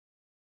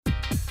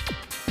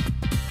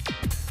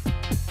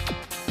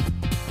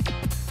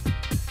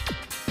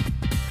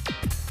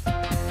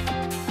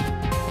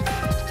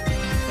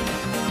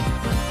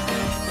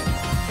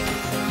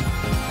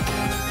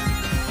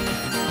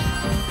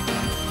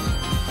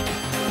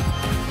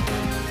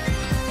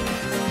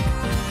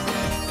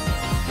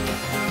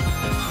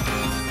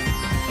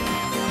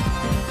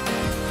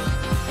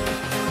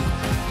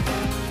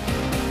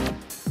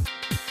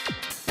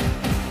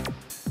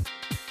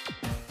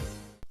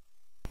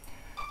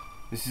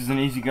This is an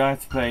easy guide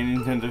to play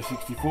Nintendo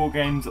 64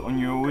 games on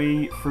your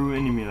Wii through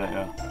an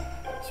emulator.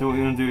 So what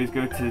you want to do is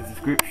go to the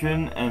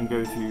description and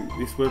go to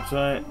this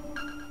website,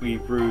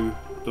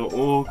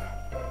 wiibrew.org,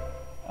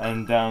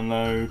 and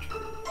download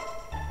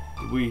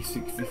the Wii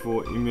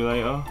 64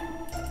 emulator.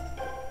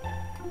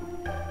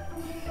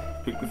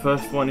 Click the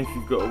first one if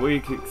you've got a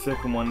Wii, click the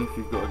second one if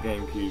you've got a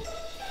GameCube.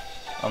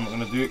 I'm not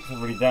going to do it because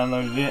I've already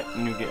downloaded it,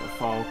 and you'll get a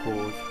file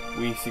called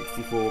Wii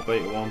 64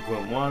 Beta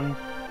 1.1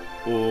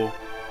 or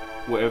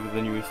whatever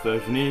the newest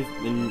version is.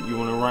 Then you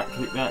want to right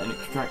click that and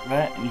extract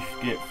that, and you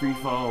should get 3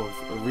 files: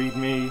 a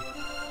readme,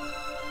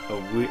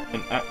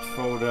 an apps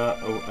folder,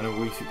 and a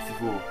Wii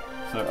 64.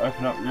 So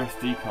open up your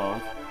SD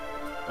card,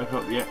 open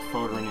up the apps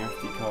folder in your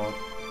SD card,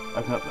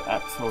 open up the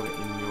apps folder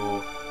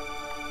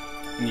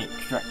in the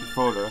extracted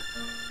folder,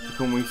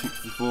 click on Wii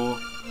 64,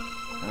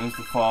 and there's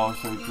the file,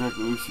 so drag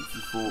the Wii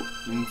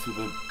 64 into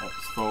the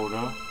apps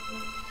folder,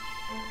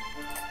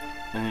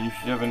 and then you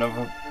should have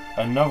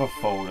another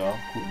folder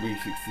called Wii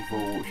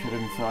 64 which should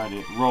have inside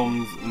it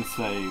ROMs and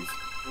saves.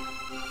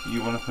 So you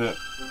want to put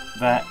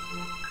that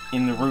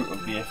in the root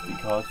of the SD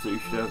card, so you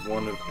should have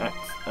one of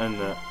apps and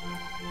that.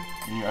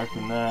 And you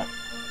open that,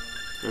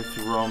 go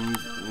to ROMs,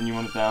 and then you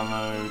want to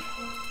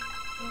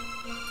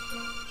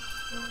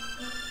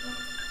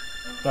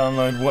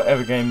download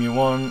whatever game you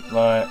want.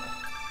 Like,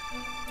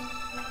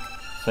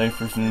 say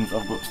for instance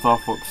I've got Star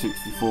Fox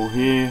 64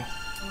 here.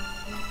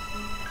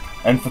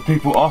 And for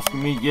people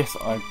asking me, yes,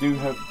 I do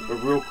have a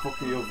real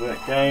copy of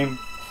that game,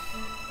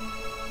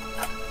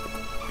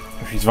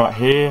 which is right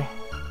here.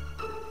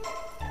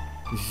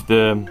 This is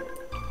the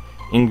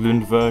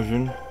England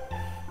version.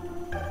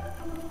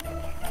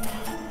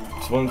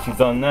 So once you've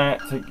done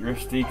that, take your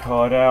SD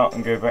card out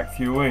and go back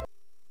to your Wii.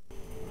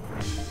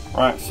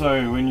 Right,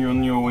 so when you're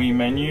on your Wii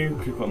menu,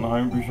 click on the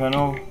Homebrew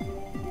channel.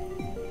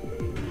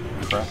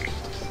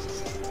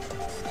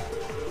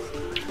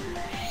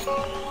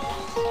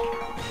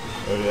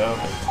 There we are.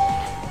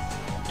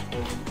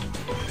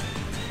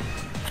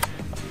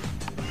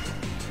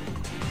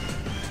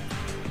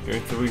 Go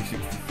to Wii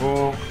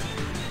 64.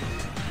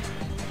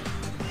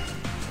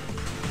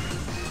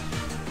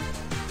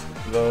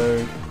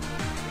 Load.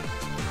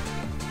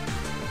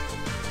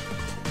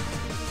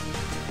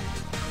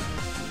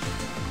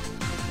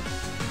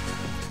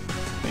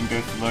 Then go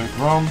to load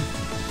ROM.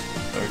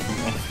 Load from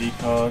SD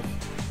card.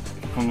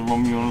 Click on the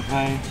ROM you want to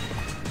play.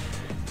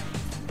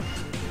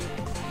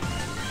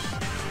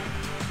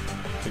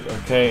 Click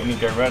OK, and you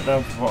go right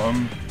down to the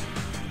bottom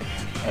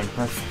and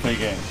press play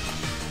game.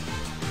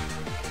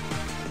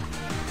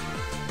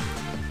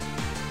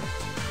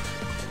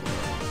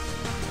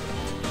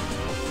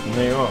 And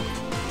there you are.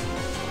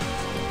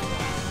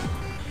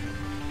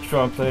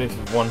 Try and play this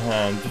with one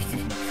hand, just do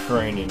some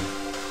training.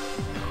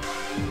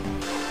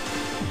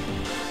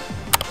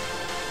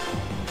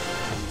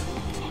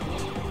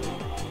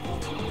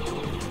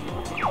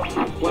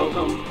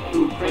 Welcome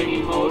to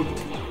training mode.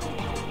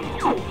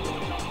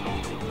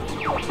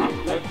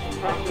 Let's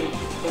practice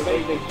the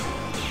basics.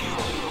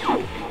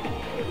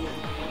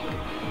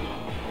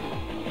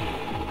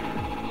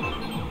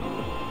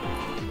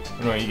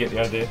 Anyway, you get the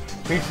idea.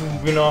 People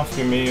have been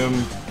asking me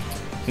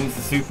since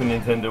the Super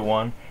Nintendo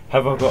one,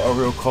 have I got a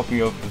real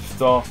copy of the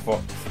Star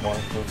Fox one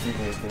for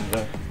Super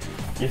Nintendo?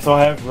 Yes,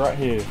 I have, right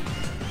here.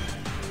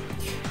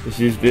 This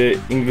is the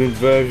England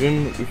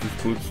version, which is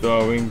called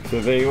Star Wing.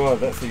 So there you are,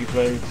 that's how you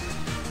play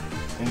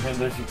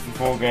Nintendo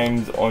 64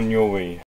 games on your Wii.